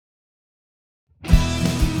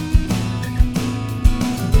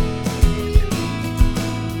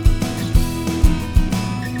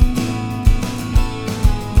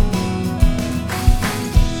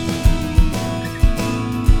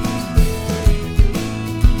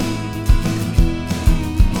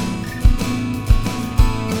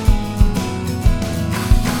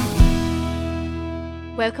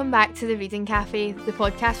Welcome back to the Reading Cafe, the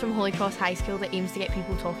podcast from Holy Cross High School that aims to get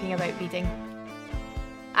people talking about reading.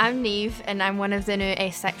 I'm Neve and I'm one of the new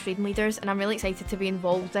S6 reading leaders, and I'm really excited to be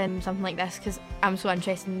involved in something like this because I'm so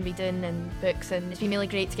interested in reading and books, and it's been really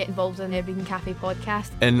great to get involved in the Reading Cafe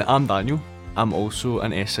podcast. And I'm Daniel. I'm also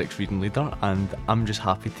an S6 reading leader, and I'm just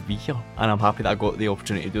happy to be here, and I'm happy that I got the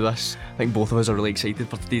opportunity to do this. I think both of us are really excited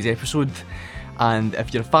for today's episode. And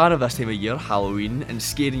if you're a fan of this time of year, Halloween, and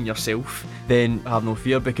scaring yourself, then have no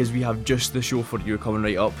fear, because we have just the show for you coming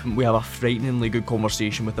right up. We have a frighteningly good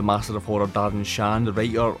conversation with the master of horror Darren Shan, the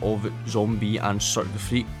writer of Zom-B and Cirque.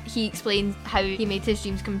 He explains how he made his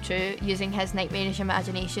dreams come true using his nightmarish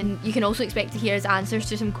imagination. You can also expect to hear his answers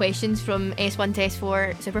to some questions from S1 to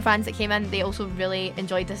S4 superfans that came in. They also really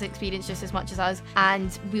enjoyed this experience just as much as us,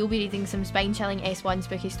 and we'll be reading some spine-chilling S1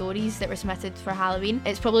 spooky stories that were submitted for Halloween.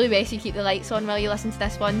 It's probably best you keep the lights on while you listen to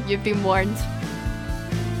this one. You've been warned.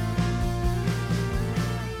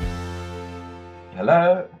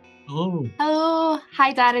 Hello. Hello.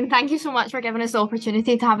 Hi Darren, thank you so much for giving us the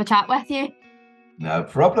opportunity to have a chat with you. No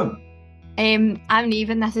problem. I'm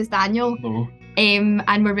Neve and this is Daniel. Hello.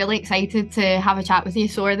 And we're really excited to have a chat with you.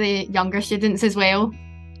 So are the younger students as well.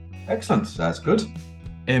 Excellent, that's good.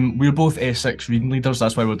 We're both S6 reading leaders,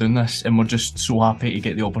 that's why we're doing this, and we're just so happy to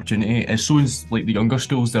get the opportunity. As soon as like the younger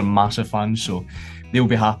schools, they're massive fans, so they'll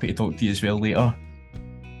be happy to talk to you as well later.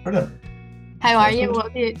 Brilliant. How are you?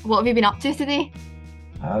 What have you been up to today?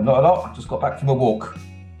 Not a lot, I just got back from a walk.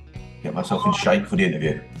 Get myself in shape for the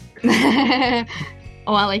interview.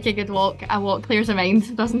 Oh, I like a good walk. A walk clears the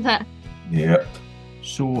mind, doesn't it? Yeah.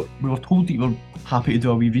 So we were told that you were happy to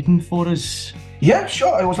do a wee reading for us. Yeah,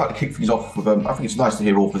 sure. I always like to kick things off with, I think it's nice to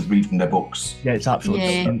hear authors read from their books. Yeah, it's absolutely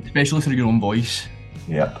brilliant, especially through your own voice.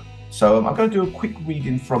 Yeah. So I'm going to do a quick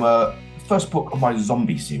reading from the first book of my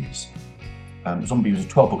Zom-B series. Zom-B was a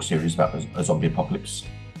 12-book series about a zombie apocalypse.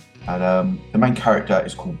 And the main character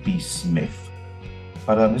is called B. Smith.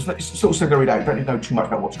 But it's sort of still going to read out. You don't need to know too much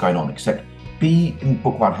about what's going on, except B in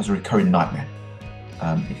book one has a recurring nightmare.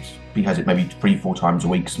 B has it maybe 3-4 times a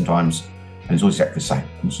week sometimes, and it's always exactly the same.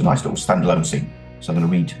 And it's a nice little standalone scene. So I'm going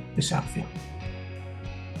to read this out for you.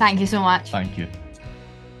 Thank you so much. Thank you.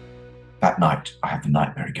 That night, I have the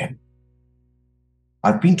nightmare again.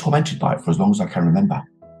 I've been tormented by it for as long as I can remember.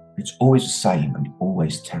 It's always the same and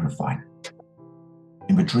always terrifying.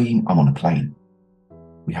 In the dream, I'm on a plane.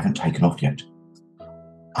 We haven't taken off yet.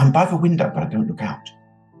 I'm by the window, but I don't look out.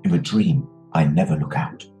 In the dream, I never look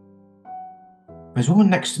out. There's a woman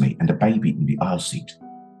next to me and a baby in the aisle seat.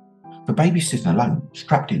 The baby's sitting alone,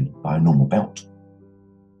 strapped in by a normal belt.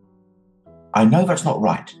 I know that's not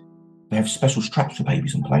right. They have special straps for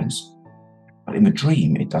babies on planes. But in the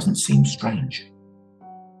dream, it doesn't seem strange.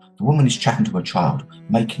 The woman is chatting to her child,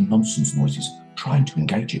 making nonsense noises, trying to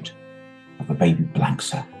engage it. But the baby blanks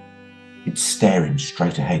her. It's staring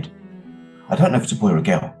straight ahead. I don't know if it's a boy or a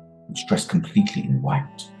girl. It's dressed completely in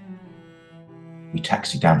white. We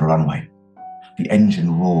taxi down the runway. The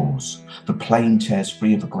engine roars. The plane tears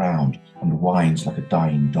free of the ground and whines like a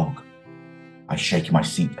dying dog. I shake in my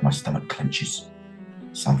seat and my stomach clenches.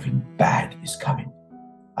 Something bad is coming.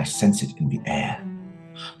 I sense it in the air.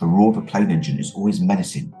 The roar of a plane engine is always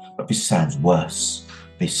menacing, but this sounds worse.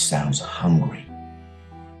 This sounds hungry.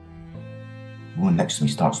 The woman next to me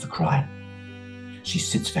starts to cry. She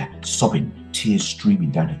sits there, sobbing, tears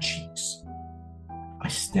streaming down her cheeks. I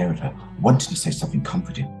stare at her, wanting to say something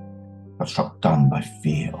comforting, but struck dumb by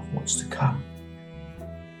fear of what's to come.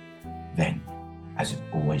 Then, as it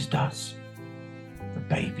always does, the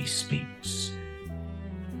baby speaks.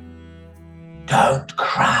 Don't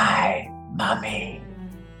cry, Mummy.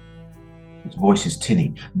 Its voice is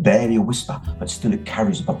tinny, barely a whisper, but still it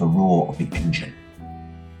carries above the roar of the engine.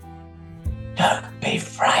 Don't be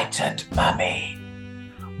frightened, Mummy.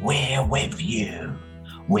 We're with you.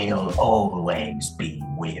 We'll always be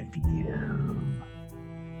with you.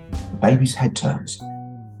 The baby's head turns,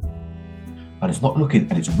 but it's not looking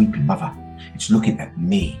at its weeping mother. It's looking at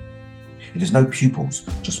me. It has no pupils,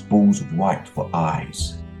 just balls of white for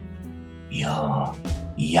eyes. You're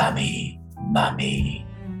yummy, Mummy,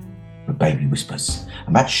 the baby whispers.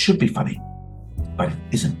 And that should be funny, but it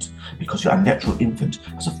isn't, because your unnatural infant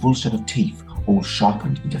has a full set of teeth, all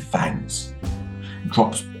sharpened into fangs.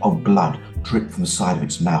 Drops of blood drip from the side of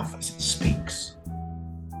its mouth as it speaks.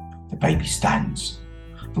 The baby stands.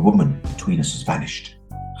 The woman between us has vanished.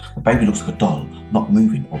 The baby looks like a doll, not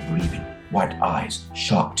moving or breathing. White eyes,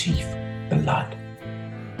 sharp teeth, blood.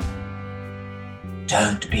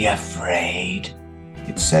 Don't be afraid,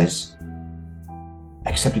 it says.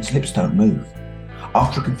 Except its lips don't move.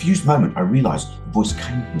 After a confused moment, I realise the voice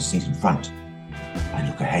came from the seat in front. I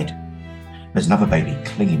look ahead. There's another baby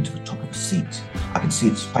clinging to the top of the seat. I can see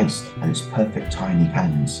its face and its perfect tiny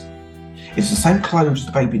hands. It's the same clothes as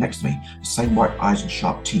the baby next to me, the same white eyes and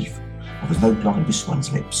sharp teeth, but there's no blood on this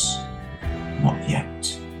one's lips. Not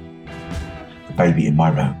yet. The baby in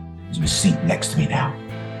my row is in the seat next to me now.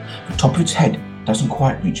 The top of its head doesn't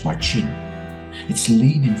quite reach my chin. It's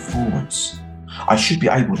leaning forwards. I should be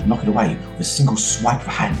able to knock it away with a single swipe of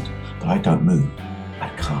a hand, but I don't move. I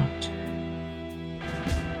can't.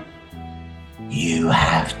 You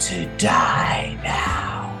have to die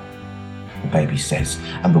now, the baby says,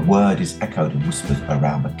 and the word is echoed and whispered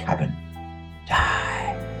around the cabin.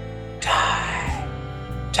 Die, die,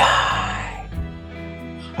 die.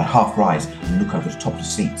 I half rise and look over the top of the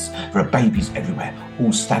seats. There are babies everywhere,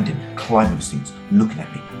 all standing, climbing the seats, looking at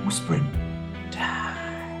me, whispering,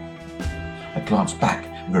 die. I glance back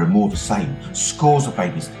and there are more of the same. Scores of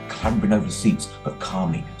babies clambering over the seats, but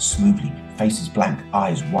calmly, smoothly, faces blank,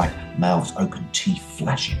 eyes white, mouths open, teeth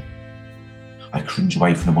flashing. I cringe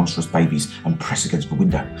away from the monstrous babies and press against the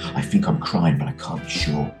window. I think I'm crying, but I can't be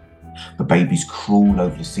sure. The babies crawl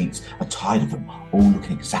over the seats, a tide of them, all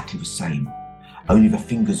looking exactly the same. Only the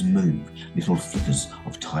fingers move, little flickers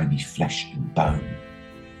of tiny flesh and bone.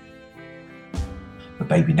 The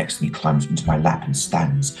baby next to me climbs into my lap and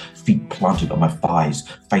stands, feet planted on my thighs,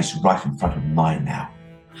 face right in front of mine now.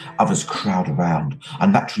 Others crowd around.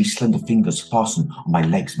 Unnaturally slender fingers fasten on my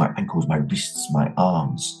legs, my ankles, my wrists, my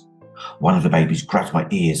arms. One of the babies grabs my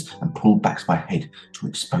ears and pulls back my head to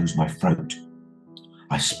expose my throat.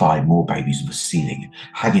 I spy more babies on the ceiling,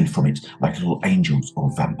 hanging from it like little angels or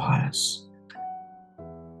vampires.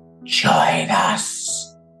 Join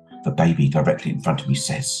us, the baby directly in front of me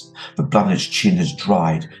says. The blood on its chin has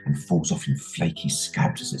dried and falls off in flaky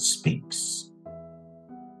scabs as it speaks.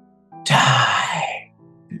 Die,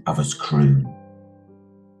 the others croon.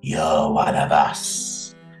 You're one of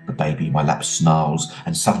us. The baby in my lap snarls,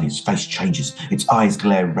 and suddenly its face changes. Its eyes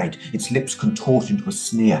glare red, its lips contort into a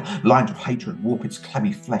sneer. Lines of hatred warp its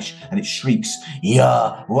clammy flesh, and it shrieks,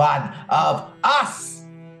 You're one of us!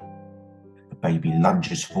 The baby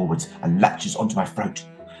lunges forwards and latches onto my throat.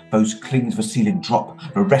 Those clinging to the ceiling drop,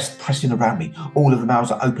 the rest pressing around me. All of the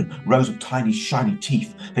mouths are open, rows of tiny, shiny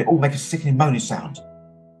teeth. They all make a sickening moaning sound.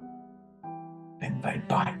 Then they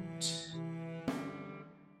bite.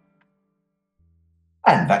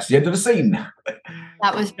 And that's the end of the scene.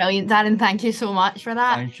 That was brilliant, Darren. Thank you so much for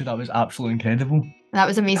that. Thank you, that was absolutely incredible. That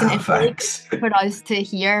was amazing. Oh, thanks. For us to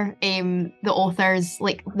hear the author's,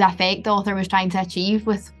 like, the effect the author was trying to achieve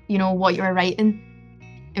with, you know, what you were writing.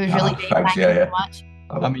 It was really great. Thanks, Thank you so much.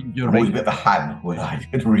 I mean, you're I'm right. always a bit of a ham when I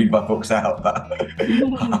read my books out, but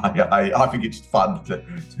I think it's fun to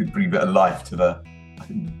bring a bit of life to the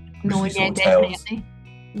No, yeah, definitely.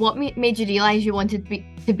 What made you realise you wanted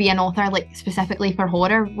to be an author, like, specifically for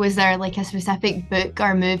horror? Was there, like, a specific book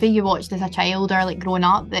or movie you watched as a child or, like, growing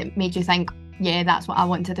up that made you think, yeah, that's what I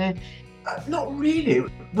want to do? Not really.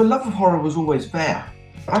 The love of horror was always there.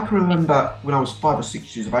 I can remember when I was 5 or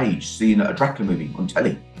 6 years of age seeing a Dracula movie on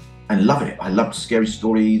telly and loving it. I loved scary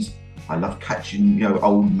stories. I loved catching, you know,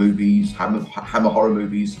 old movies, hammer horror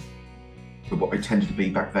movies, for what they tended to be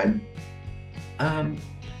back then.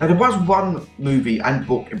 Now, there was one movie and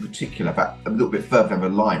book in particular that a little bit further down the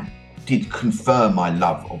line did confirm my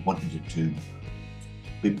love of wanting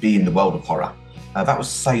to be in the world of horror. That was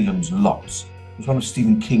Salem's Lot. It was one of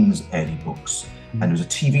Stephen King's early books. And there was a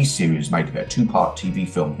TV series made of it, a 2-part TV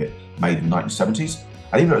film of it, made in the 1970s.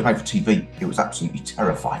 And even though it was made for TV, it was absolutely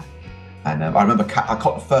terrifying. And I remember I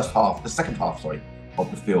caught the second half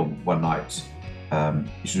of the film one night.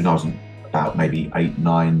 This was when I was about maybe 8,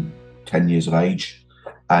 9, 10 years of age.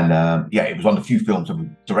 And it was one of the few films that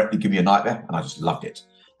would directly give me a nightmare, and I just loved it.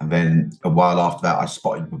 And then a while after that, I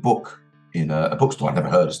spotted the book in a bookstore. I'd never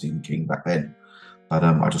heard of Stephen King back then. But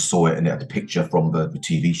I just saw it, and it had the picture from the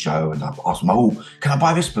TV show, and I asked them, can I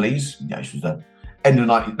buy this, please? You know, this was the end of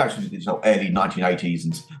the early 1980s,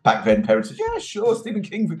 and back then parents said, yeah, sure, Stephen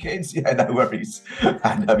King for kids, yeah, no worries.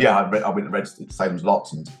 And I went and read Salem's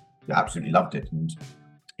Lot, and absolutely loved it. And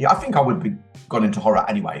I think I would have gone into horror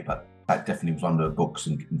anyway, but that definitely was one of the books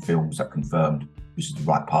and films that confirmed this is the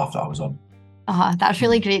right path that I was on. That's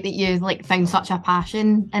really great that you, like, found such a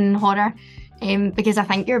passion in horror, because I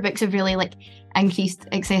think your books have really, like, increased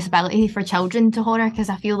accessibility for children to horror, because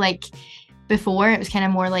I feel like before it was kind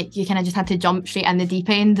of more like you kind of just had to jump straight in the deep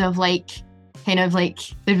end of, like, kind of like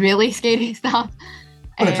the really scary stuff.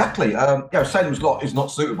 Well, exactly. Salem's Lot is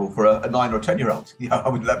not suitable for a 9 or 10-year-old. I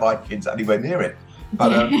wouldn't let my kids anywhere near it.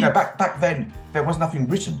 But back then there was nothing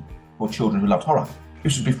written for children who loved horror.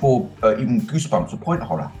 This was before even Goosebumps or point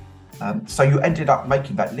horror. So you ended up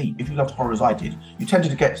making that leap. If you loved horror as I did, you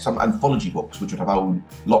tended to get some anthology books which would have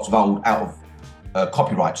lots of old out of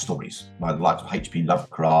copyright stories, like the likes of H.P.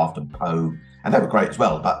 Lovecraft and Poe, and they were great as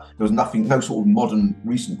well. But there was no sort of modern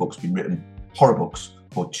recent books being written, horror books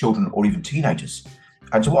for children or even teenagers.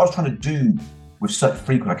 And so what I was trying to do with Cirque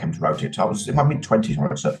when I came to write it, I was in my mid-20s when I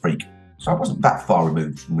wrote Cirque, so I wasn't that far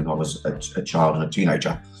removed from when I was a child and a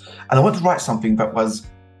teenager. And I wanted to write something that was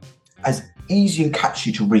as easy and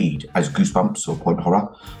catchy to read as Goosebumps or Point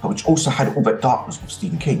Horror, but which also had all that darkness of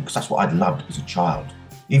Stephen King, because that's what I'd loved as a child.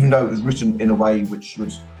 Even though it was written in a way which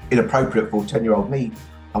was inappropriate for 10-year-old me,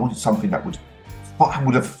 I wanted something that would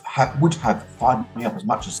have fired me up as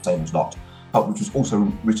much as Salem's Lot, but which was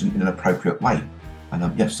also written in an appropriate way.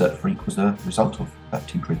 And yes, Cirque was a result of that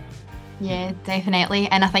tinkering. Yeah, definitely.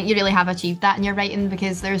 And I think you really have achieved that in your writing,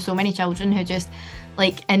 because there's so many children who just,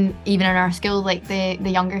 like, and even in our school, like the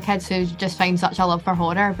younger kids who just find such a love for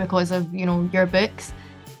horror because of, you know, your books.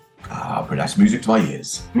 But that's music to my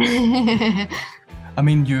ears. I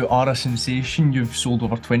mean, you are a sensation. You've sold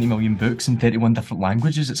over 20 million books in 31 different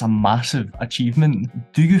languages. It's a massive achievement.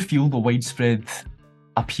 Do you feel the widespread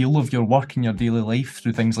appeal of your work in your daily life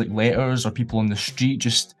through things like letters or people on the street,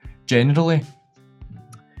 just generally?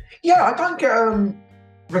 Yeah, I don't get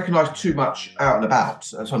recognised too much out and about.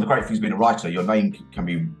 That's one of the great things of being a writer. Your name can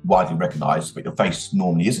be widely recognised, but your face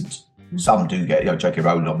normally isn't. Some do get, J.K.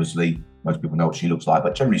 Rowling, obviously, most people know what she looks like,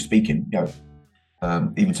 but generally speaking,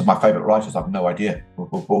 even some of my favourite writers, I have no idea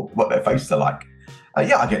what their faces are like.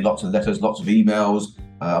 I get lots of letters, lots of emails.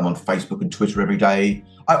 I'm on Facebook and Twitter every day.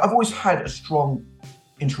 I've always had a strong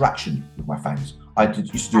interaction with my fans.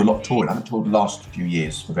 Used to do a lot of touring. I haven't toured the last few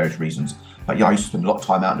years for various reasons. But I used to spend a lot of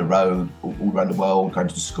time out on the road, all around the world, going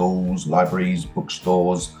to the schools, libraries,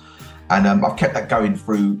 bookstores. And I've kept that going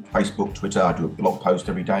through Facebook, Twitter. I do a blog post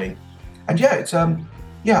every day. And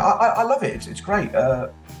I love it. It's great.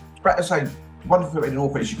 As I say, wonderful in an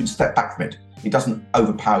author is you can step back from it. It doesn't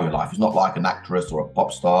overpower your life. It's not like an actress or a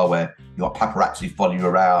pop star where you've got paparazzi following you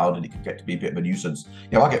around and it can get to be a bit of a nuisance.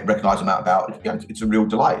 I get recognised and out about. It's a real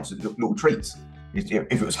delight. It's a little treat. If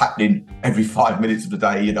it was happening every 5 minutes of the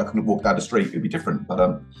day, I couldn't walk down the street, it'd be different. But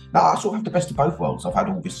I sort of have the best of both worlds. I've had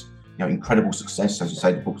all this, incredible success. As you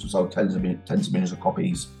say, the books have sold tens of millions of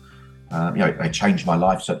copies. They changed my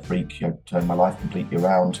life. Cirque turned my life completely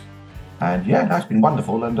around. And it's been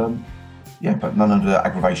wonderful. And but none of the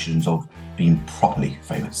aggravations of being properly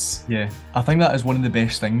famous. Yeah, I think that is one of the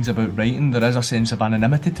best things about writing. There is a sense of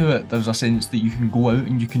anonymity to it. There's a sense that you can go out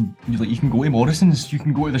and you can go to Morrison's, you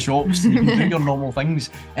can go to the shops, you can do your normal things,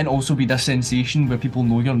 and also be this sensation where people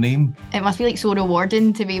know your name. It must be like so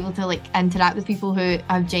rewarding to be able to like interact with people who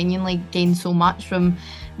have genuinely gained so much from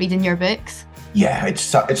reading your books. Yeah, it's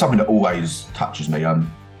something that always touches me.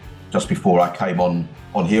 Just before I came on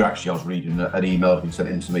here, actually, I was reading an email that had been sent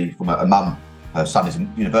in to me from a mum. Her son is in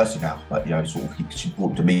university now, but she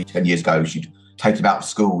brought him to me 10 years ago. She'd taken him out of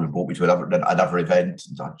school and brought me to another event,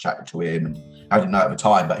 and I chatted to him. And I didn't know at the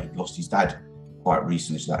time, but he'd lost his dad quite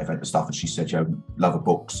recently to that event and stuff. And she said, love of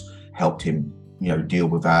books helped him, deal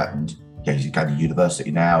with that. And he's going to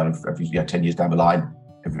university now, and 10 years down the line,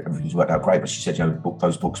 everything's worked out great. But she said,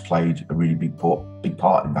 those books played a really big part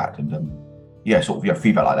in that. And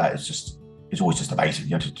feedback like that is always just amazing.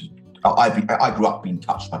 I grew up being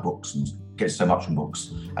touched by books and get so much from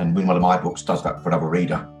books, and when one of my books does that for another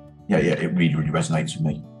reader, it really, really resonates with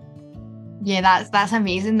me. Yeah, that's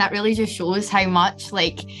amazing. That really just shows how much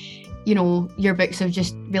your books have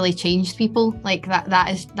just really changed people. Like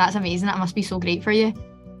that's amazing. That must be so great for you.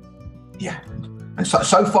 Yeah, and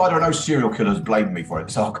so far there are no serial killers blaming me for it,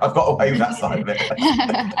 so I've got away with that side of it.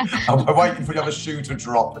 I'm waiting for the other shoe to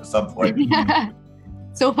drop at some point.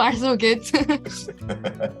 So far, so good.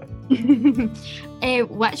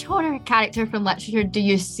 Which horror character from literature do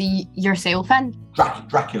you see yourself in?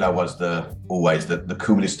 Dracula was always the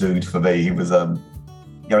coolest dude for me. He was, in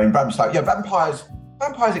Bram Stoker.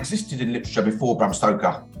 Vampires existed in literature before Bram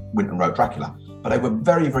Stoker went and wrote Dracula, but they were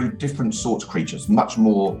very, very different sorts of creatures, much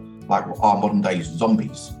more like our modern day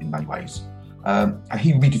zombies in many ways. And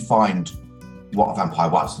he redefined what a vampire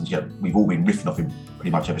was, and we've all been riffing off him pretty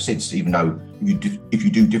much ever since, even though if you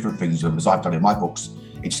do different things, as I've done in my books,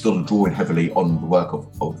 it's still drawing heavily on the work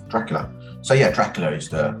of Dracula. So Dracula is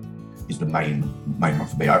the main one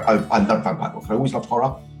for me. I love vampire books. I always loved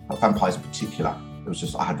horror, but vampires in particular. It was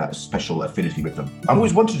just I had that special affinity with them. I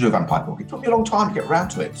always wanted to do a vampire book. It took me a long time to get around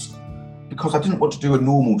to it because I didn't want to do a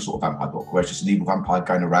normal sort of vampire book where it's just an evil vampire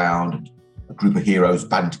going around and a group of heroes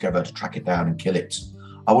band together to track it down and kill it.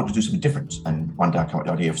 I wanted to do something different, and one day I came up with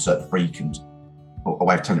the idea of Cirque and a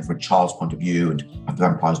way of telling it from a child's point of view and have the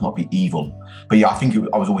vampires not be evil. But yeah, I think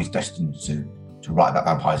I was always destined to write about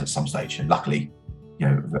vampires at some stage. And luckily, I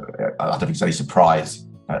don't think it's any surprise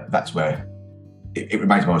that's where it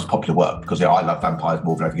remains my most popular work, because I love vampires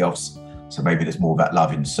more than anything else. So maybe there's more of that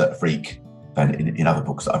love in Cirque than in other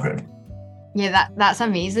books that I've written. Yeah, that's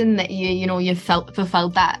amazing that you've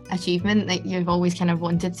fulfilled that achievement that you've always kind of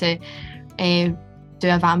wanted to do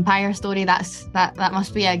a vampire story. That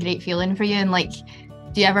must be a great feeling for you. And like,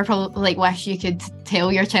 do you ever probably wish you could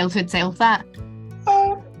tell your childhood self that?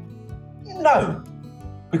 No,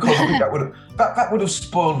 because I think that would have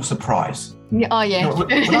spoiled the surprise. Oh yeah.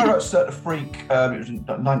 When I wrote Cirque, it was in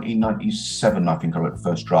 1997. I think I wrote the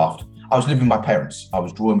first draft. I was living with my parents. I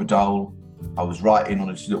was drawing with Dole. I was writing on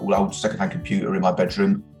this little old second-hand computer in my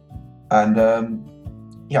bedroom, and I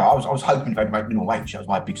was hoping they'd make minimum wage. That was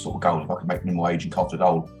my big sort of goal. If I could make minimum wage in Culture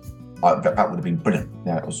Dole, that would have been brilliant.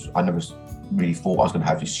 I never really thought I was going to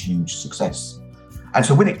have this huge success. And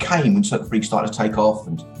so when Cirque Freak started to take off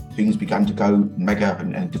and things began to go mega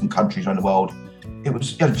in different countries around the world, it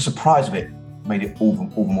was the surprise of it made it all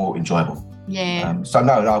more enjoyable. Yeah. So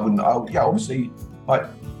no, I wouldn't. Obviously, like.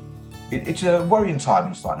 It's a worrying time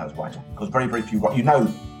when you start out as a writer, because very few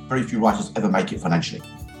writers ever make it financially.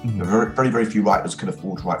 Mm-hmm. Very few writers can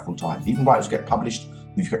afford to write full time. Even writers get published.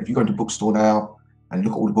 If you go into a bookstore now and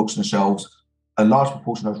look at all the books on the shelves, a large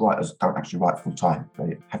proportion of those writers don't actually write full time.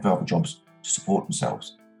 They have other jobs to support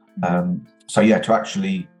themselves. To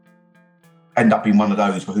actually end up being one of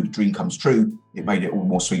those for who the dream comes true, it made it all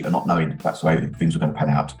more sweet and not knowing that's the way things were going to pan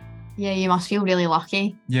out. Yeah, you must feel really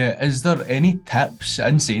lucky. Yeah, is there any tips,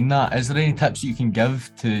 in saying that, is there any tips you can give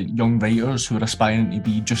to young writers who are aspiring to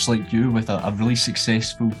be just like you with a really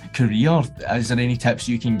successful career? Is there any tips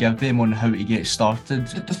you can give them on how to get started?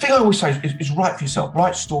 The thing I always say is write for yourself.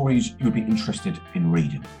 Write stories you would be interested in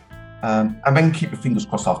reading. And then keep your fingers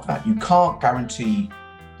crossed after that. You can't guarantee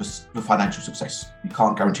the financial success. You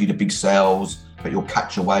can't guarantee the big sales, but you'll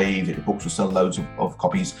catch a wave, that the books will sell loads of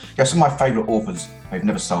copies. Yeah, some of my favourite authors, they've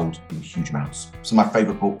never sold in huge amounts. Some of my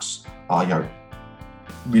favourite books are,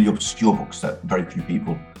 really obscure books that very few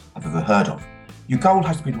people have ever heard of. Your goal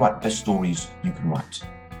has to be to write the best stories you can write.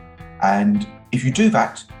 And if you do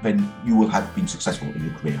that, then you will have been successful in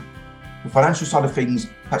your career. The financial side of things,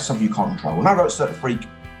 that's something you can't control. When I wrote Cirque Freak,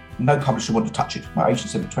 no publisher wanted to touch it. My agent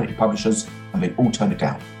sent it to 20 publishers and they all turned it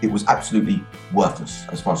down. It was absolutely worthless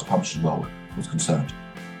as far as the publishing world was concerned.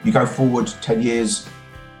 You go forward 10 years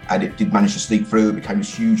and it did manage to sneak through. It became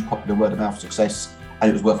this huge popular word of mouth success and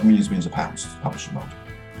it was worth millions of pounds to the publishing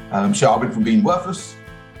world. So I went from being worthless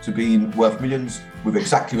to being worth millions with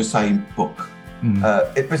exactly the same book.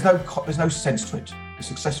 There's no sense to it. The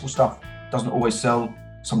successful stuff doesn't always sell.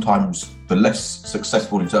 Sometimes the less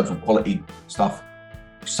successful in terms of quality stuff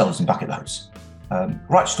sells in bucket loads.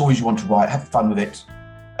 Write stories you want to write, have fun with it,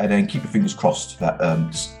 and then keep your fingers crossed that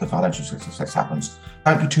the financial success happens.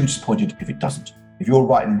 Don't be too disappointed if it doesn't. If you're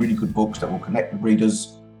writing really good books that will connect with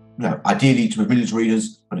readers, ideally to millions of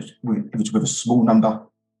readers, but if it's with a small number,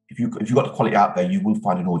 if you've got the quality out there, you will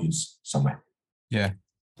find an audience somewhere. Yeah.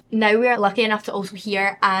 Now we're lucky enough to also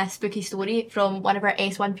hear a spooky story from one of our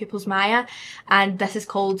S1 pupils, Maya, and this is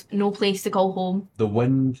called No Place to Call Home. The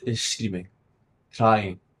wind is screaming,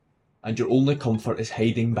 crying, and your only comfort is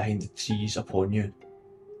hiding behind the trees upon you.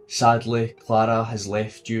 Sadly, Clara has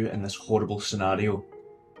left you in this horrible scenario,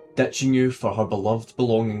 ditching you for her beloved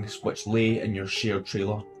belongings which lay in your shared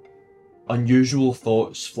trailer. Unusual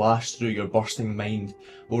thoughts flash through your bursting mind,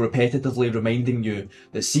 while repetitively reminding you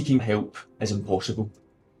that seeking help is impossible.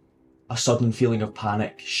 A sudden feeling of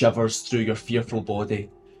panic shivers through your fearful body,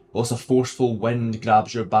 whilst a forceful wind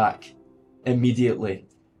grabs your back. Immediately,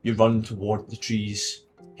 you run toward the trees,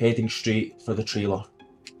 heading straight for the trailer.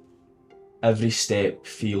 Every step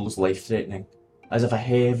feels life-threatening, as if a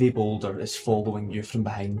heavy boulder is following you from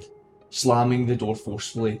behind. Slamming the door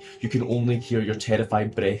forcefully, you can only hear your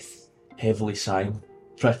terrified breath, heavily sighing,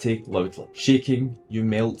 pretty loudly. Shaking, you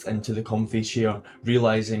melt into the comfy chair,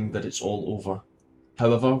 realising that it's all over.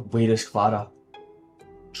 However, where is Clara?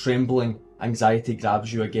 Trembling, anxiety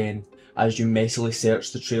grabs you again as you messily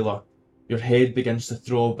search the trailer. Your head begins to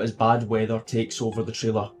throb as bad weather takes over the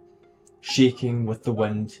trailer. Shaking with the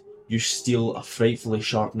wind, you steal a frightfully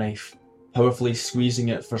sharp knife, powerfully squeezing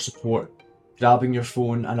it for support. Grabbing your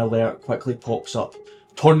phone, an alert quickly pops up.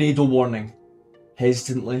 Tornado warning!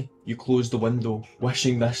 Hesitantly, you close the window,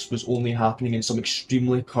 wishing this was only happening in some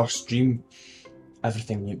extremely cursed dream.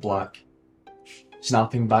 Everything went black.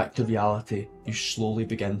 Snapping back to reality, you slowly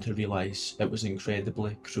begin to realise it was an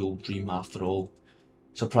incredibly cruel dream after all.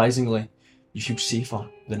 Surprisingly, you feel safer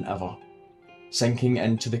than ever. sinking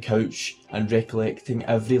into the couch and recollecting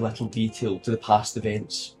every little detail to the past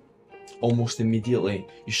events. Almost immediately,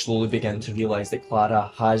 you slowly begin to realise that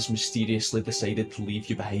Clara has mysteriously decided to leave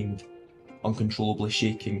you behind. Uncontrollably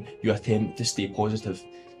shaking, you attempt to stay positive.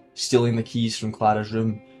 Stealing the keys from Clara's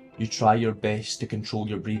room, you try your best to control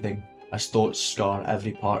your breathing as thoughts scar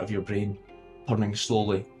every part of your brain. Turning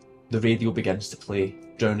slowly, the radio begins to play,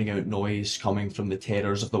 drowning out noise coming from the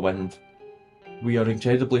terrors of the wind. We are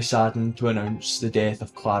incredibly saddened to announce the death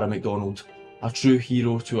of Clara MacDonald, a true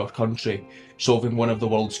hero to our country, solving one of the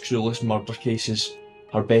world's cruelest murder cases.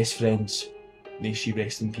 Her best friends, may she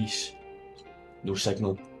rest in peace. No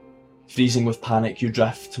signal. Freezing with panic, you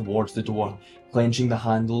drift towards the door, clenching the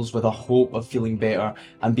handles with a hope of feeling better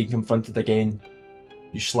and being confronted again.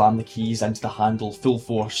 You slam the keys into the handle full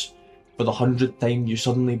force. For the 100th time, you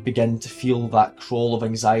suddenly begin to feel that crawl of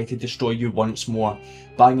anxiety destroy you once more,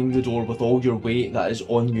 banging the door with all your weight that is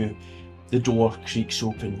on you. The door creaks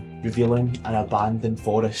open, revealing an abandoned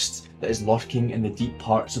forest that is lurking in the deep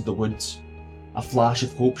parts of the woods. A flash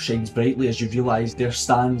of hope shines brightly as you realise there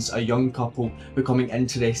stands a young couple becoming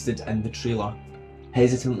interested in the trailer.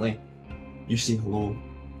 Hesitantly, you say hello,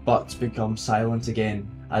 but become silent again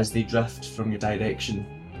as they drift from your direction.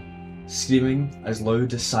 Screaming as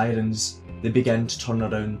loud as sirens, they begin to turn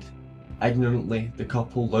around. Ignorantly, the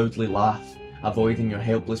couple loudly laugh, avoiding your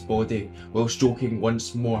helpless body, whilst joking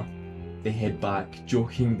once more. They head back,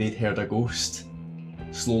 joking they'd heard a ghost.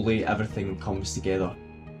 Slowly, everything comes together.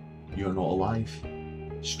 You are not alive.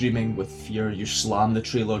 Screaming with fear, you slam the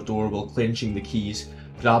trailer door while clenching the keys.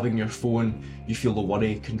 Grabbing your phone, you feel the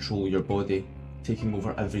worry control your body, taking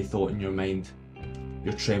over every thought in your mind.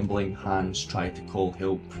 Your trembling hands try to call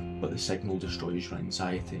help, but the signal destroys your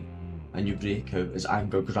anxiety, and you break out as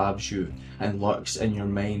anger grabs you and lurks in your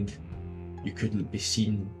mind. You couldn't be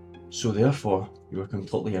seen, so therefore you were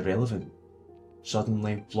completely irrelevant.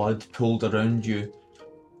 Suddenly, blood pooled around you.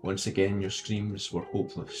 Once again, your screams were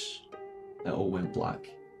hopeless. It all went black.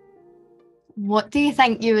 What do you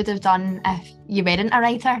think you would have done if you weren't a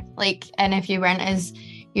writer? And if you weren't as,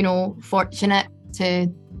 fortunate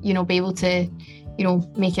to, be able to,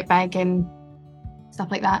 make it big and stuff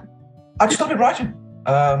like that? I just started writing.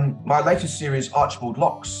 My latest series, Archibald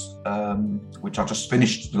Locks, which I just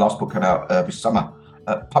finished, the last book came out this summer.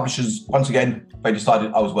 Publishers, once again, they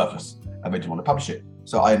decided I was worthless and they didn't want to publish it.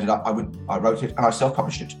 So I wrote it and I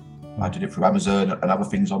self-published it. I did it through Amazon and other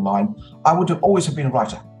things online. I would have always have been a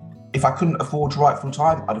writer. If I couldn't afford to write full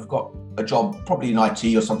time, I'd have got a job probably in IT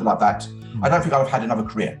or something like that. I don't think I'd have had another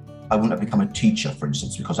career. I wouldn't have become a teacher, for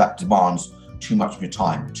instance, because that demands too much of your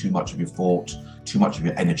time, too much of your thought, too much of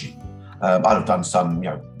your energy. I'd have done some,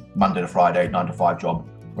 Monday to Friday, 9 to 5 job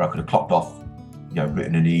where I could have clocked off,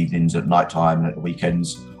 written in the evenings, at night time, and at the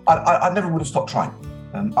weekends. I never would have stopped trying.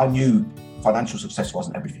 I knew financial success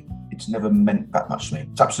wasn't everything. It's never meant that much to me.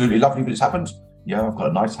 It's absolutely lovely that it's happened. I've got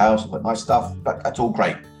a nice house, I've got nice stuff, that's all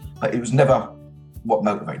great. But it was never what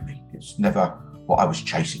motivated me. It's never what I was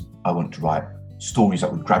chasing. I wanted to write stories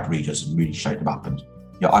that would grab readers and really shake them up. And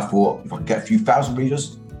I thought if I could get a few thousand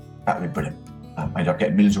readers, that would be brilliant. Maybe I'd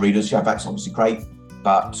get millions of readers. That's obviously great.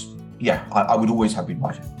 But I would always have been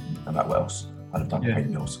writing. No matter what else I'd have done to pay the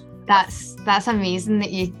bills. That's amazing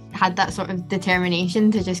that you had that sort of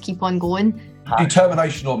determination to just keep on going.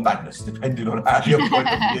 Determination or madness, depending on how your point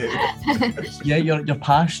of view. Your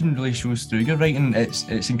passion really shows through your writing.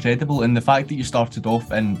 It's incredible, and the fact that you started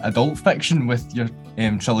off in adult fiction with your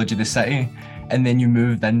trilogy, The City, and then you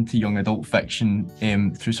moved into young adult fiction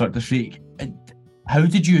through Cirque. How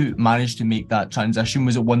did you manage to make that transition?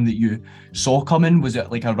 Was it one that you saw coming? Was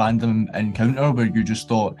it like a random encounter where you just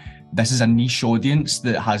thought, this is a niche audience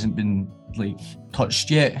that hasn't been touched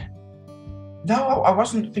yet? No, I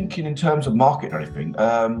wasn't thinking in terms of market or anything.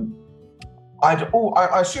 I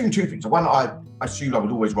assumed two things. One, I assumed I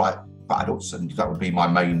would always write for adults, and that would be my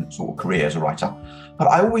main sort of career as a writer. But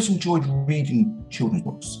I always enjoyed reading children's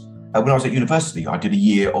books. When I was at university, I did a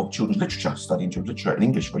year of children's literature, studying children's literature in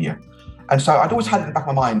English for a year. And so I'd always had it in the back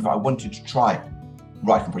of my mind that I wanted to try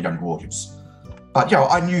writing for a younger audience. But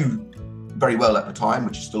I knew very well at the time,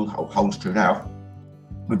 which still holds true now,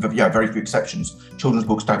 with very few exceptions, children's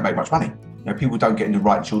books don't make much money. People don't get into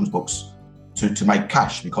writing children's books to make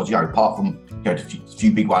cash because, apart from the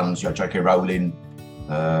few big ones, J.K. Rowling,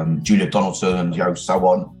 Julia Donaldson, and so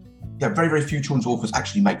on, very, very few children's authors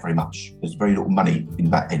actually make very much. There's very little money in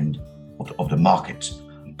that end of the market.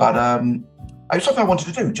 But it was something I wanted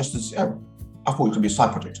to do, just as I thought it was going to be a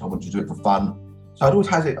side project. I wanted to do it for fun. So I'd always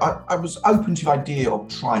had it. I was open to the idea of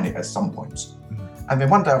trying it at some point. Mm-hmm. And then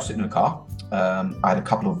one day I was sitting in a car. I had a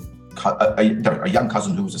couple of a young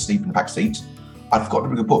cousin who was asleep in the back seat. I'd forgotten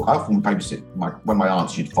to bring a book. I often babysit when my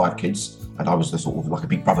aunts, she had 5 kids, and I was the sort of like a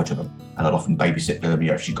big brother to them. And I'd often babysit them.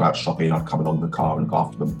 If she'd go out shopping, I'd come along in the car and look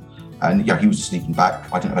after them. And he was sneaking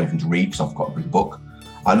back. I didn't have anything to read because I forgot to bring a book.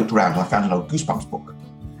 I looked around and I found an old Goosebumps book.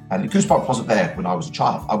 And Goosebumps wasn't there when I was a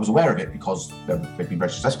child. I was aware of it because they'd been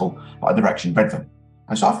very successful, but I never actually read them.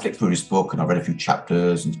 And so I flicked through this book and I read a few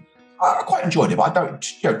chapters, and I quite enjoyed it. But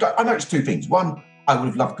I noticed 2 things. One, I would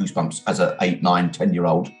have loved Goosebumps as an 8, 9,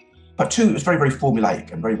 10-year-old. But 2, it was very, very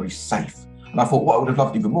formulaic and very, very safe. And I thought what I would have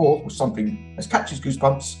loved even more was something as catchy as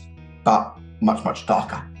Goosebumps, but much, much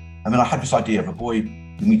darker. And then I had this idea of a boy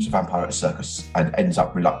who meets a vampire at a circus and ends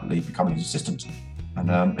up reluctantly becoming his assistant. And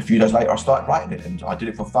a few days later, I started writing it, and I did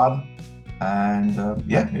it for fun. And I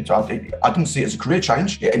didn't see it as a career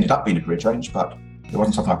change. It ended up being a career change, but it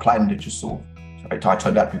wasn't something I planned. It just sort of, I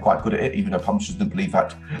turned out to be quite good at it, even though publishers didn't believe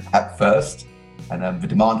that at first. And the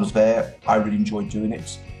demand was there. I really enjoyed doing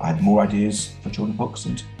it. I had more ideas for children's books,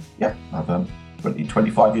 and I've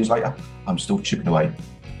 25 years later, I'm still chipping away.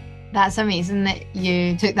 That's amazing that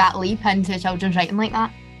you took that leap into children's writing like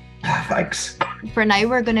that. Thanks. For now,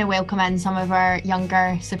 we're going to welcome in some of our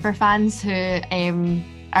younger super fans who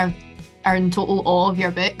are in total awe of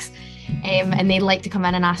your books, and they'd like to come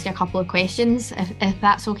in and ask you a couple of questions, if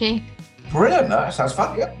that's okay. Brilliant. That sounds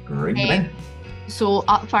fun. Yeah, bring them in. So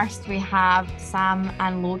up first we have Sam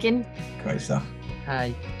and Logan. Great stuff.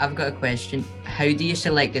 Hi, I've got a question. How do you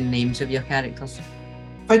select the names of your characters?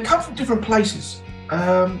 They come from different places.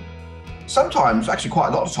 Sometimes, actually quite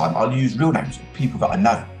a lot of the time, I'll use real names of people that I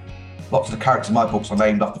know. Lots of the characters in my books are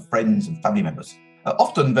named after friends and family members.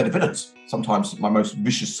 Often they're the villains. Sometimes my most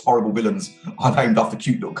vicious, horrible villains are named after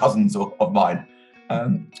cute little cousins of mine.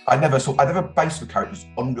 I never base the characters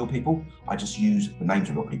on real people. I just use the names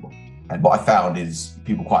of real people. And what I found is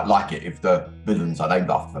people quite like it if the villains are named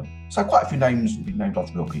after them. So quite a few names will be named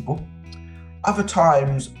after real people. Other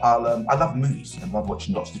times, I love movies and love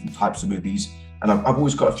watching lots of different types of movies. And I've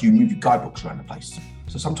always got a few movie guidebooks around the place.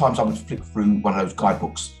 So sometimes I would flick through one of those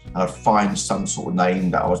guidebooks and I'd find some sort of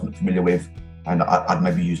name that I wasn't familiar with, and I'd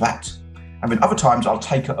maybe use that. And then other times I'll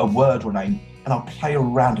take a word or a name and I'll play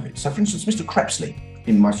around with it. So for instance, Mr. Crepsley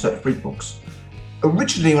in my Cirque books.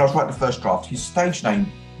 Originally, when I was writing the first draft, his stage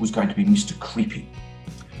name was going to be Mr. Creepy.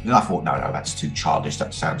 Then I thought, no, that's too childish,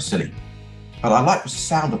 that sounds silly. But I like the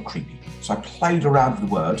sound of creepy. So I played around with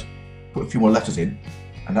the word, put a few more letters in,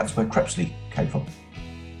 and that's where Crepsley came from.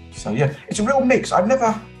 So yeah, it's a real mix. I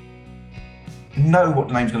never know what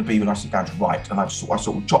the name's going to be when I sit down to write, and I sort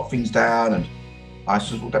of jot things down, and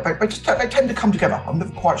they tend to come together. I'm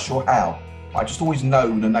never quite sure how. I just always know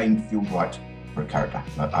when a name feels right for a character.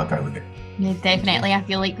 I'll go with it. Yeah, definitely. I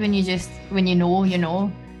feel like when you know, you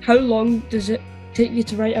know. How long does it take you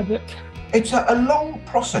to write a book? It's a long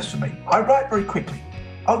process for me. I write very quickly.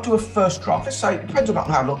 I'll do a first draft. Let's say, it depends on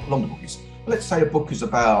how long the book is. Let's say a book is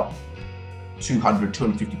about 200,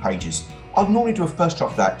 250 pages. I'll normally do a first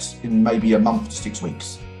draft of that in maybe a month to 6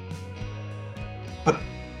 weeks. But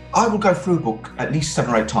I will go through a book at least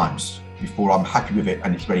 7 or 8 times before I'm happy with it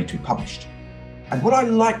and it's ready to be published. And what I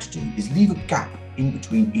like to do is leave a gap in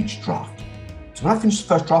between each draft. So when I finish the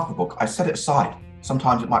first draft of the book, I set it aside.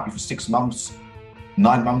 Sometimes it might be for 6 months,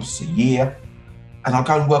 9 months, a year, and I'll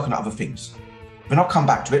go and work on other things. Then I'll come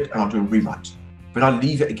back to it and I'll do a rewrite. Then I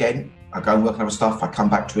leave it again, I go and work on other stuff, I come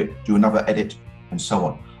back to it, do another edit, and so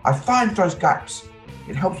on. I find those gaps,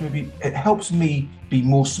 it helps me be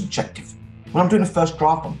more subjective. When I'm doing the first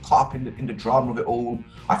draft, I'm caught up in the drama of it all.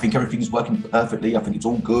 I think everything's working perfectly, I think it's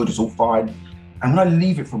all good, it's all fine. And when I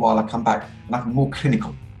leave it for a while, I come back and I'm more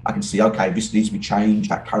clinical. I can see, okay, this needs to be changed,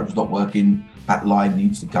 that character's not working, that line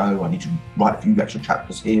needs to go, I need to write a few extra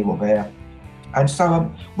chapters here or there. And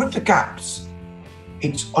so with the gaps,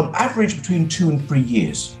 it's on average between 2 and 3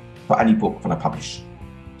 years for any book that I publish.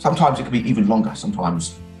 Sometimes it can be even longer.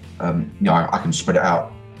 Sometimes, I can spread it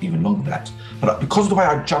out even longer than that. But because of the way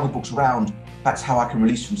I juggle books around, that's how I can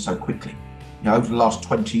release them so quickly. Over the last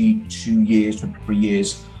 22 years, 23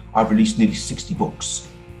 years, I've released nearly 60 books.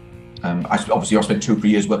 I spent 2 or 3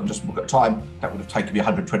 years working just a book at a time. That would have taken me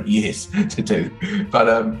 120 years to do.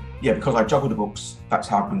 But because I juggle the books, that's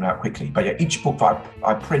how I can do it quickly. But yeah, each book that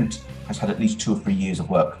I print has had at least 2 or 3 years of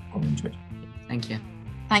work gone into it. Thank you.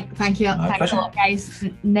 Thank you. Thanks a lot, guys.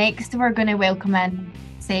 Next, we're going to welcome in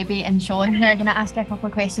Sebi and Sean, who are going to ask you a couple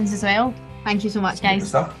of questions as well. Thank you so much, guys. Good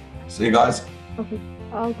stuff. See you guys. Okay,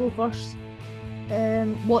 I'll go first.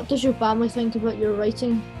 What does your family think about your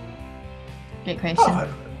writing? Great question.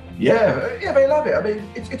 Yeah, they love it. I mean,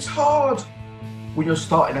 it's hard when you're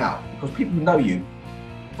starting out because people who know you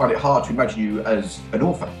find it hard to imagine you as an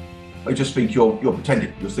author. They just think you're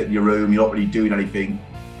pretending. You're sitting in your room, you're not really doing anything.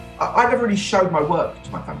 I never really showed my work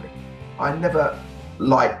to my family. I never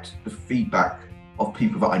liked the feedback of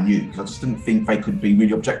people that I knew because I just didn't think they could be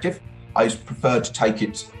really objective. I just preferred to take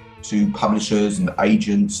it to publishers and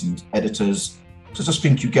agents and editors. So I just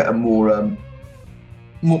think you get a more of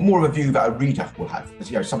a view that a reader will have.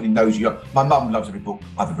 As, somebody knows you. My mum loves every book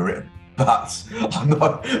I've ever written, but I'm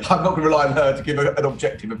not going to rely on her to give an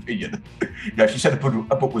objective opinion. If she said a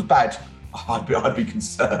book was bad, I'd be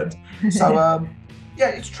concerned. So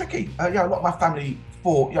it's tricky. A lot of my family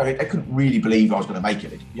thought, they couldn't really believe I was going to make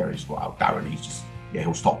it. It's Darren,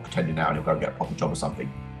 he'll stop pretending now and he'll go and get a proper job or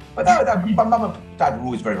something. But no, my mum and dad were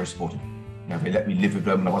always very, very supportive. They let me live with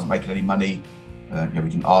them and I wasn't making any money. We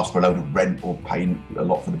didn't ask for a load of rent or paying a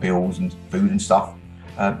lot for the bills and food and stuff.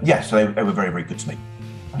 So they were very, very good to me.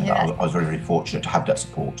 I was very, very fortunate to have that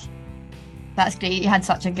support. That's great. You had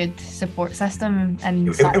such a good support system. And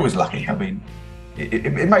it was lucky. I mean,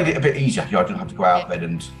 it made it a bit easier. I didn't have to go out then,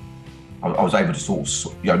 and I was able to sort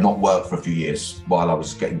of, not work for a few years while I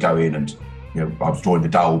was getting going, and I was drawing the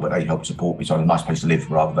dough, but they helped support me, so I had a nice place to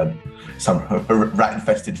live rather than some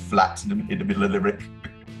rat-infested flat in the middle of Limerick.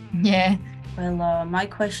 Yeah. Well, my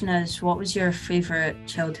question is, what was your favourite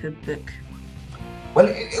childhood book? Well,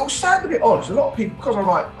 it will sound a bit odd. A lot of people, because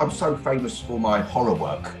I'm so famous for my horror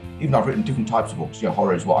work, even though I've written different types of books,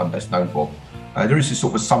 horror is what I'm best known for. There is this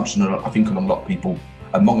sort of assumption, I think, among a lot of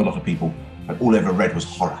people, that all I ever read was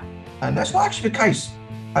horror. And that's not actually the case.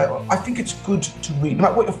 I think it's good to read, no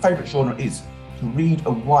matter what your favourite genre is, to read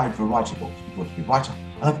a wide variety of books if you want to be a writer.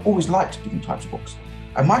 And I've always liked different types of books.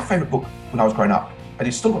 And my favourite book when I was growing up, and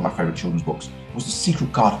it's still one of my favourite children's books, was The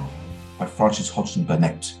Secret Garden by Frances Hodgson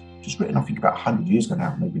Burnett. Just written, I think, about 100 years ago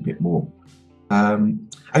now, maybe a bit more.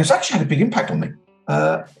 And it's actually had a big impact on me.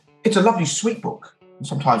 It's a lovely, sweet book. And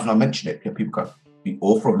sometimes when I mention it, people go, the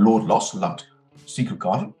author of Lord Loss loved Secret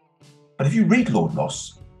Garden. But if you read Lord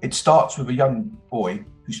Loss, it starts with a young boy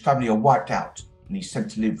whose family are wiped out and he's sent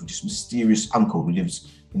to live with this mysterious uncle who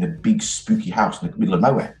lives in a big, spooky house in the middle of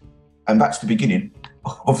nowhere. And that's the beginning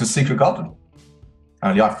of The Secret Garden.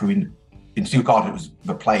 Only I threw in Secret Garden, it was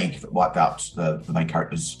the plague that wiped out the main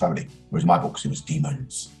character's family, whereas in my books, it was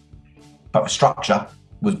demons. But the structure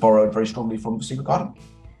was borrowed very strongly from The Secret Garden.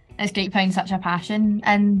 It's great finding such a passion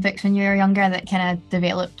in books when you were younger that kind of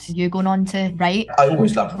developed you going on to write. I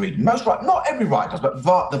always loved reading. Not every writer does,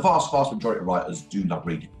 but the vast majority of writers do love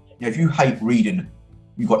reading. If you hate reading,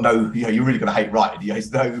 you've got no, you're really going to hate writing.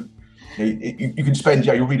 You can spend,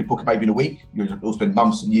 you'll read a book maybe in a week, you'll spend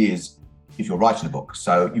months and years if you're writing a book.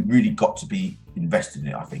 So you've really got to be invested in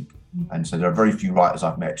it, I think. And so there are very few writers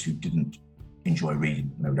I've met who didn't enjoy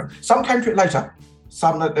reading. Some came to it later.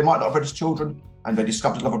 Some, they might not have read as children and they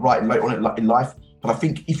discovered a love of writing later on in life. But I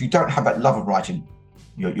think if you don't have that love of writing,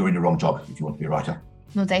 you're in the wrong job if you want to be a writer.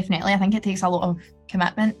 No, definitely. I think it takes a lot of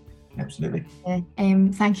commitment. Absolutely. Yeah.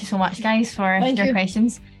 Thank you so much, guys, for your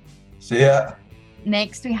questions. See ya.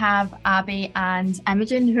 Next, we have Abby and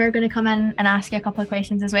Imogen, who are going to come in and ask you a couple of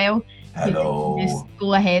questions as well. Hello. Just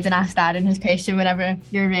go ahead and ask Darren his question whenever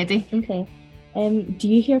you're ready. Okay. Do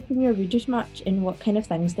you hear from your readers much, and what kind of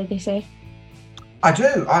things did they say? I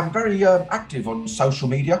do. I'm very active on social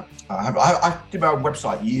media. I did my own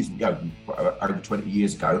website years ago, over 20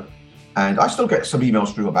 years ago, and I still get some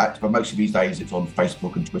emails through about it, but mostly these days it's on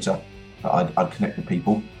Facebook and Twitter. I'd connect with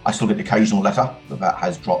people. I still get the occasional letter, but that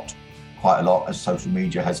has dropped quite a lot as social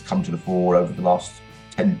media has come to the fore over the last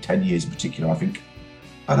 10 years in particular, I think.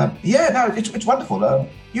 And it's wonderful.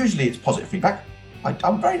 Usually it's positive feedback.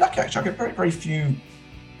 I'm very lucky, actually. I get very, very few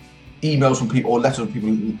emails from people or letters from people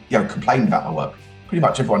who complain about my work. Pretty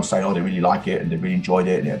much everyone's saying, they really like it and they really enjoyed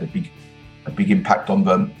it and it had a big impact on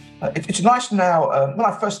them. It's nice now. When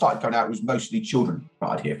I first started going out, it was mostly children that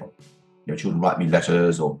I'd hear from. Children write me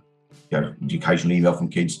letters or the occasional email from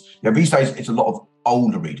kids. These days it's a lot of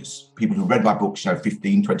older readers, people who read my books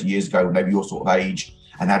 15, 20 years ago, maybe your sort of age,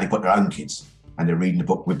 and now they've got their own kids and they're reading the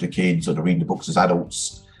book with the kids or they're reading the books as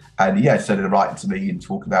adults. And so they're writing to me and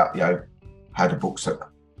talk about how the books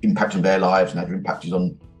are impacting their lives and how they're impacted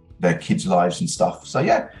on their kids' lives and stuff. So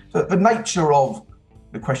the nature of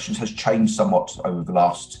the questions has changed somewhat over the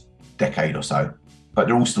last decade or so, but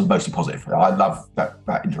they're all still mostly positive. I love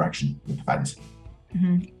that interaction with the fans.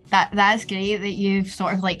 Mm-hmm. That's great that you've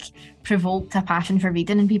sort of provoked a passion for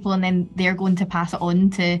reading in people, and then they're going to pass it on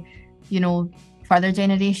to further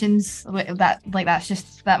generations. That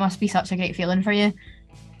must be such a great feeling for you.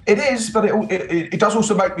 It is, but it does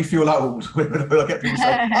also make me feel old when I get people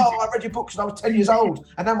saying, I read your books when I was 10 years old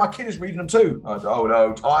and now my kid is reading them too. I go, oh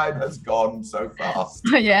no, time has gone so fast.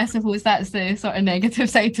 Yeah, I suppose that's the sort of negative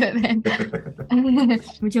side to it then.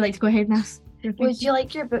 Would you like to go ahead and ask? Would you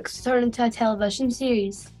like your books to turn into a television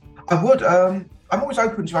series? I would. I'm always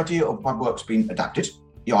open to the idea of my works being adapted.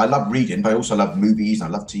 I love reading, but I also love movies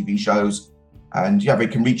and I love TV shows, and they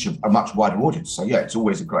can reach a much wider audience. So it's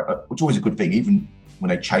always a good thing, even when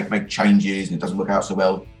they make changes and it doesn't work out so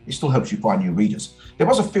well. It still helps you find new readers. There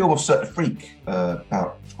was a film of Cirque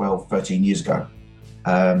about 12, 13 years ago,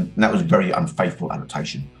 and that was a very unfaithful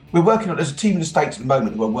adaptation. There's a team in the States at the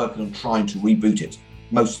moment who are working on trying to reboot it,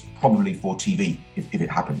 most probably for TV, if it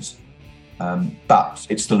happens. But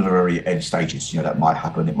it's still in the very early stages. That might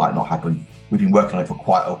happen, it might not happen. We've been working on it for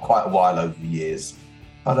quite a while over the years.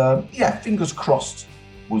 But fingers crossed,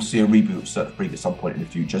 we'll see a reboot of Cirque at some point in the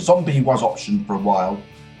future. Zom-B was optioned for a while.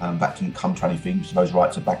 That didn't come to anything, so those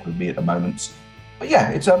rights are back with me at the moment. But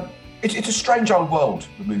it's a strange old world,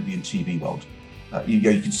 the movie and TV world. You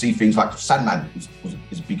can see things like Sandman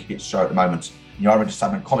is a big hit show at the moment. I read the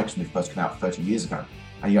Sandman comics when they first came out 30 years ago,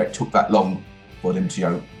 and it took that long for them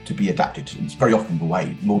to be adapted. And it's very often the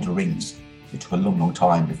way. Lord of the Rings, it took a long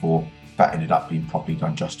time before that ended up being properly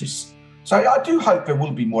done justice. So I do hope there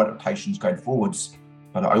will be more adaptations going forwards.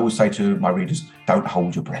 But I always say to my readers, don't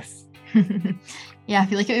hold your breath. Yeah, I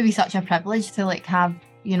feel like it would be such a privilege to have,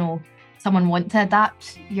 someone want to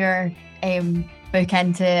adapt your book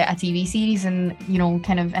into a TV series and,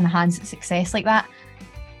 kind of enhance its success like that.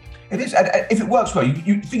 It is, and if it works well,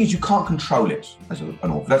 the thing is you can't control it as an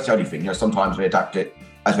author. That's the only thing. Sometimes they adapt it,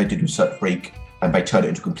 as they did with Cirque, and they turn it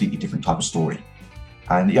into a completely different type of story.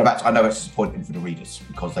 And I know it's disappointing for the readers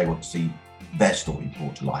because they want to see their story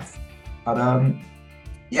brought to life. But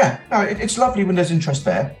it's lovely when there's interest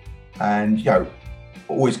there, and I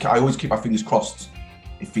always keep my fingers crossed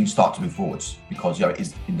if things start to move forwards, because it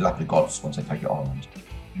is in the lap of the gods once they take it on.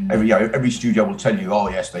 And every studio will tell you, oh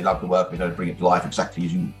yes, they love the work, they're going to bring it to life exactly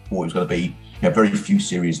as you thought it was going to be. Very few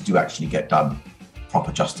series do actually get done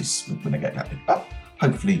proper justice when they get adapted. But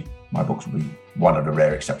hopefully my books will be one of the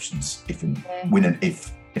rare exceptions if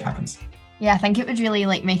it happens. Yeah, I think it would really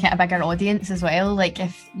make it a bigger audience as well.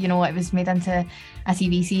 If it was made into a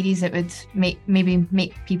TV series, it would maybe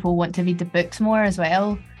make people want to read the books more as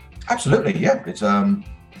well. Absolutely, yeah. It's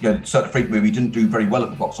Cirque movie didn't do very well at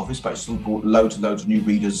the box office, but it still brought loads and loads of new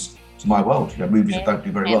readers to my world. Movies that don't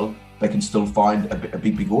do very well, they can still find a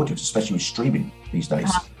big audience, especially with streaming these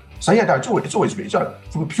days. So it's always really,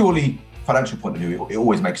 from a purely financial point of view, it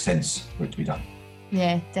always makes sense for it to be done.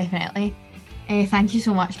 Yeah, definitely. Thank you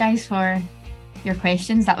so much, guys, for your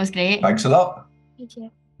questions. That was great. Thanks a lot. Thank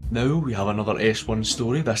you. Now we have another S1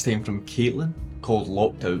 story, this time from Caitlin, called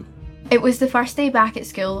Locked Out. It was the first day back at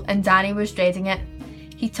school and Danny was dreading it.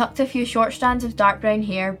 He tucked a few short strands of dark brown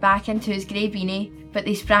hair back into his grey beanie, but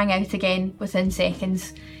they sprang out again within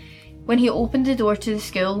seconds. When he opened the door to the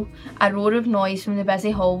school, a roar of noise from the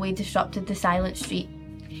busy hallway disrupted the silent street.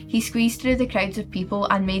 He squeezed through the crowds of people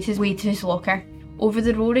and made his way to his locker. Over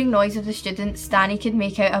the roaring noise of the students, Danny could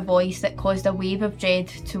make out a voice that caused a wave of dread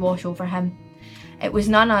to wash over him. It was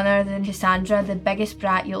none other than Cassandra, the biggest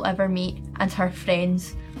brat you'll ever meet, and her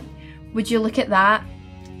friends. Would you look at that?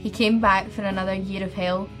 He came back for another year of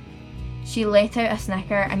hell. She let out a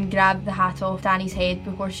snicker and grabbed the hat off Danny's head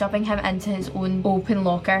before shoving him into his own open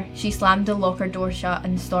locker. She slammed the locker door shut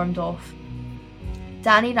and stormed off.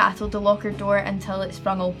 Danny rattled the locker door until it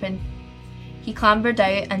sprung open. He clambered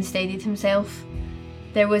out and steadied himself.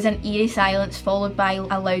 There was an eerie silence followed by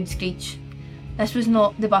a loud screech. This was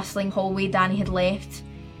not the bustling hallway Danny had left.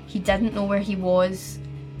 He didn't know where he was,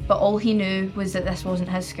 but all he knew was that this wasn't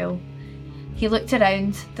his school. He looked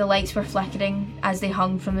around, the lights were flickering as they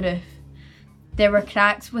hung from the roof. There were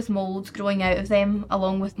cracks with mould growing out of them,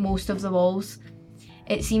 along with most of the walls.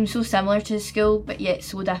 It seemed so similar to his school, but yet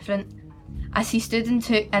so different. As he stood and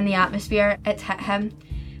took in the atmosphere, it hit him.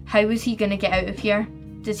 How was he going to get out of here?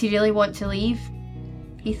 Did he really want to leave?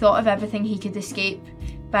 He thought of everything he could escape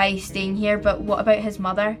by staying here, but what about his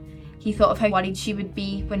mother? He thought of how worried she would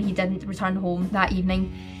be when he didn't return home that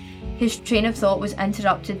evening. His train of thought was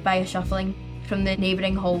interrupted by a shuffling from the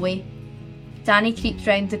neighbouring hallway. Danny creeped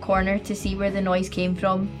round the corner to see where the noise came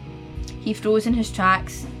from. He froze in his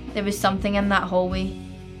tracks. There was something in that hallway,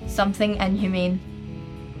 something inhumane.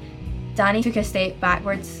 Danny took a step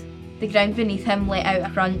backwards. The ground beneath him let out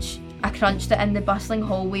a crunch that in the bustling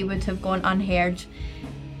hallway would have gone unheard.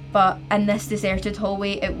 But in this deserted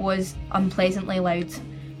hallway it was unpleasantly loud.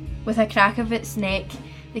 With a crack of its neck,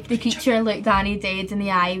 the creature looked Danny dead in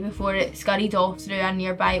the eye before it scurried off through a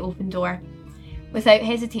nearby open door. Without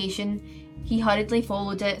hesitation, he hurriedly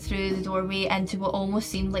followed it through the doorway into what almost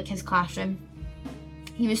seemed like his classroom.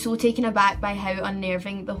 He was so taken aback by how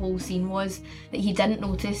unnerving the whole scene was that he didn't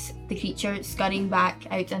notice the creature scurrying back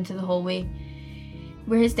out into the hallway.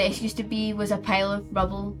 Where his desk used to be was a pile of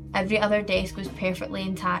rubble. Every other desk was perfectly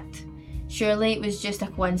intact. Surely it was just a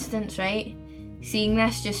coincidence, right? Seeing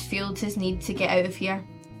this just fueled his need to get out of here.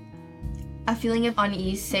 A feeling of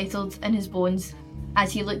unease settled in his bones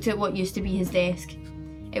as he looked at what used to be his desk.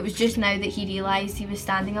 It was just now that he realised he was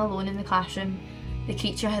standing alone in the classroom. The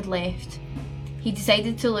creature had left. He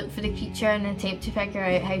decided to look for the creature in an attempt to figure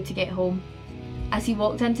out how to get home. As he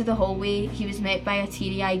walked into the hallway, he was met by a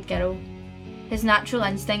teary-eyed girl. His natural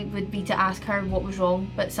instinct would be to ask her what was wrong,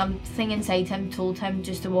 but something inside him told him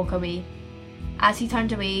just to walk away. As he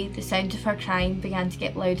turned away, the sound of her crying began to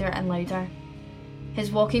get louder and louder. His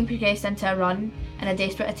walking progressed into a run, in a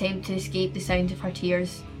desperate attempt to escape the sound of her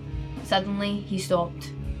tears. Suddenly, he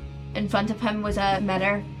stopped. In front of him was a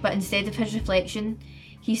mirror, but instead of his reflection,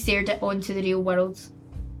 he stared it onto the real world.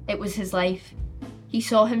 It was his life. He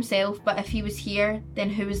saw himself, but if he was here, then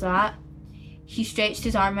who was that? He stretched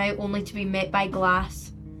his arm out only to be met by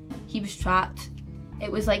glass. He was trapped. It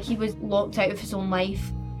was like he was locked out of his own life,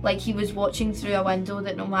 like he was watching through a window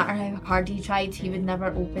that no matter how hard he tried, he would never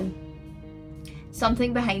open.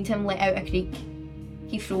 Something behind him let out a creak.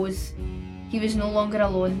 He froze. He was no longer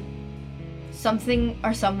alone. Something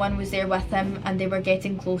or someone was there with him, and they were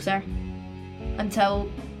getting closer. Until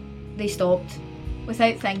they stopped.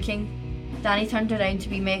 Without thinking, Danny turned around to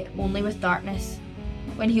be met only with darkness.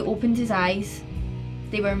 When he opened his eyes,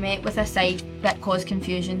 they were met with a sight that caused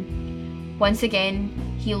confusion. Once again,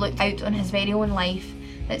 he looked out on his very own life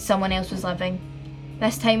that someone else was living.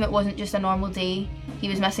 This time it wasn't just a normal day he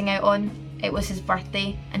was missing out on, it was his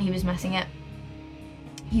birthday and he was missing it.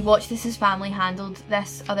 He watched as his family handled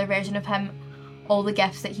this other version of him, all the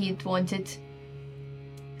gifts that he had wanted.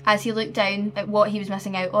 As he looked down at what he was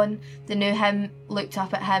missing out on, the new him looked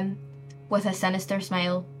up at him with a sinister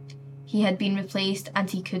smile. He had been replaced and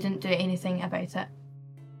he couldn't do anything about it.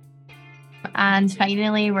 And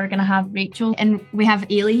finally, we're going to have Rachel, and we have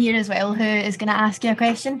Ailey here as well, who is going to ask you a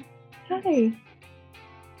question. Hi.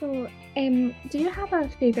 So, do you have a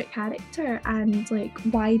favourite character, and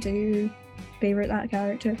why do you favourite that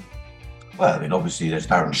character? Well, I mean, obviously there's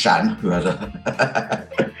Darren Shan, who has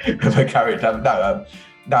a character.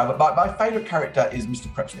 No, but my favourite character is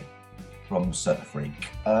Mr. Crepsley from Cirque,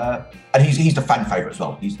 and he's the fan favourite as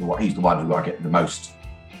well. He's the one who I get the most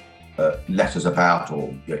letters about,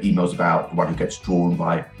 or emails about, the one who gets drawn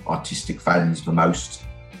by artistic fans the most.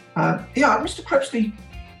 Mr. Crepsley,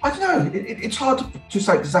 I don't know, it's hard to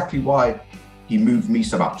say exactly why he moved me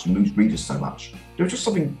so much and moves readers so much. There was just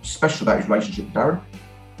something special about his relationship with Darren,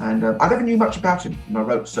 and I never knew much about him when I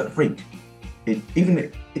wrote Cirque.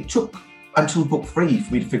 It took until book 3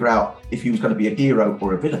 for me to figure out if he was going to be a hero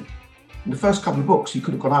or a villain. In the first couple of books, he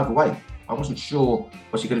could have gone either way. I wasn't sure,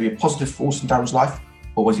 was he going to be a positive force in Darren's life,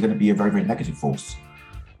 or was he going to be a very, very negative force?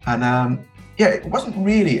 And it wasn't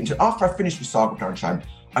really until after I finished the saga of Darren Shan,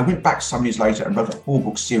 I went back some years later and wrote a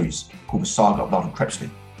 4-book series called The Saga of Lord Crepsley,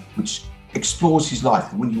 which explores his life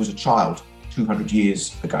from when he was a child 200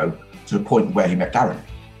 years ago to the point where he met Darren.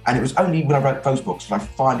 And it was only when I wrote those books that I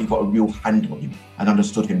finally got a real handle on him and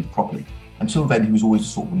understood him properly. Until then, he was always a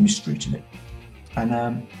sort of a mystery to me. And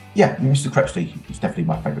Mr. Crepsley is definitely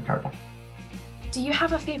my favourite character. Do you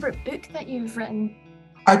have a favourite book that you've written?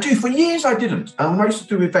 I do. For years I didn't. When I used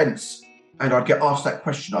to do events and I'd get asked that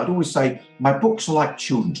question, I'd always say, my books are like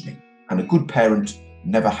children to me, and a good parent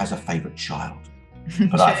never has a favourite child.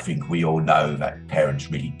 But I think we all know that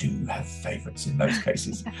parents really do have favourites in those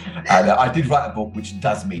cases. And I did write a book which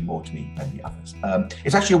does mean more to me than the others.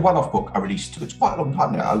 It's actually a one-off book I released, it's quite a long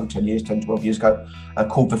time now, over 10, 12 years ago,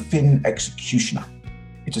 called The Thin Executioner.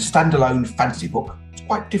 It's a standalone fantasy book. It's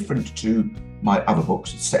quite different to my other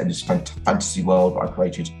books. It's set in this fantasy world that I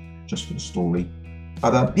created just for the story.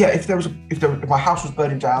 But if my house was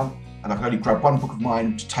burning down and I could only grab one book of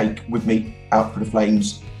mine to take with me out for the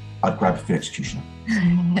flames, I'd grab Thin Executioner.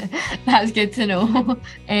 That's good to know.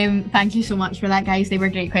 Thank you so much for that, guys. They were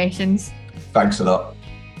great questions. Thanks a lot.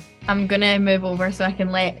 I'm going to move over so I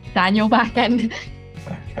can let Daniel back in.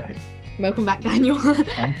 Okay. Welcome back, Daniel.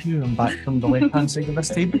 Thank you. I'm back from the left-hand side of this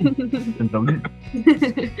table. It's been brilliant.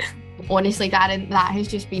 Honestly, Darren, that has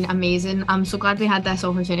just been amazing. I'm so glad we had this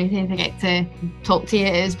opportunity to get to talk to you.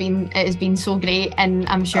 It has been so great, and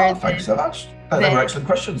I'm sure. Thanks so much. They were excellent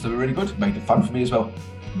questions. They were really good. Made it fun for me as well.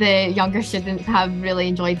 The younger students have really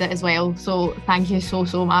enjoyed it as well. So thank you so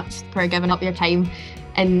much for giving up your time.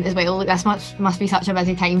 And as well, this must be such a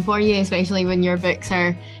busy time for you, especially when your books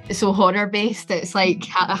are so horror based. It's like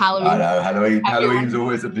Halloween. I know, Halloween's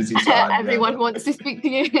always a busy time. Everyone wants to speak to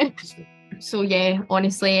you. So yeah,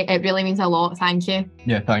 honestly, it really means a lot. Thank you.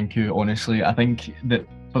 Yeah, thank you. Honestly, I think that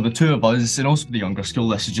For the two of us, and also for the younger school,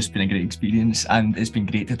 this has just been a great experience, and it's been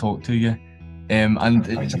great to talk to you. And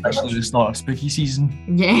it's officially the start of spooky season.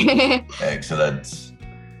 Yeah. Excellent.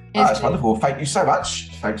 That's wonderful. Thank you so much.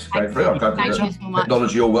 Thanks for going through. I'm glad Thank you so much.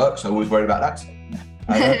 acknowledge your work, so always worried about that.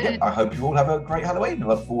 I hope you all have a great Halloween. I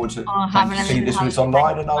look forward to seeing this when it's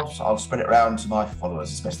online, and I'll spread it around to my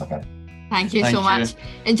followers as best I can. Thank you so much.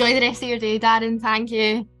 Enjoy the rest of your day, Darren. Thank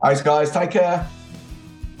you. Thanks, guys. Take care.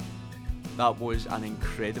 That was an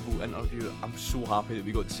incredible interview. I'm so happy that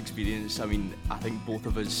we got this experience. I mean, I think both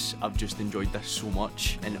of us have just enjoyed this so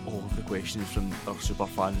much, and all of the questions from our super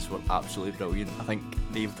fans were absolutely brilliant. I think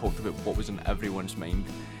they've talked about what was in everyone's mind,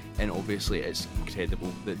 and obviously it's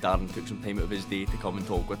incredible that Darren took some time out of his day to come and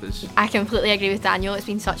talk with us. I completely agree with Daniel. It's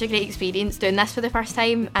been such a great experience doing this for the first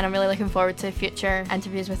time, and I'm really looking forward to future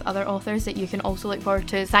interviews with other authors that you can also look forward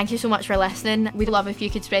to. Thank you so much for listening. We'd love if you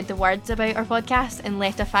could spread the words about our podcast and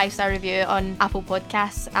left a 5-star review on Apple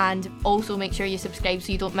Podcasts, and also make sure you subscribe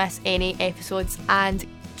so you don't miss any episodes, and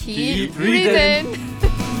keep reading.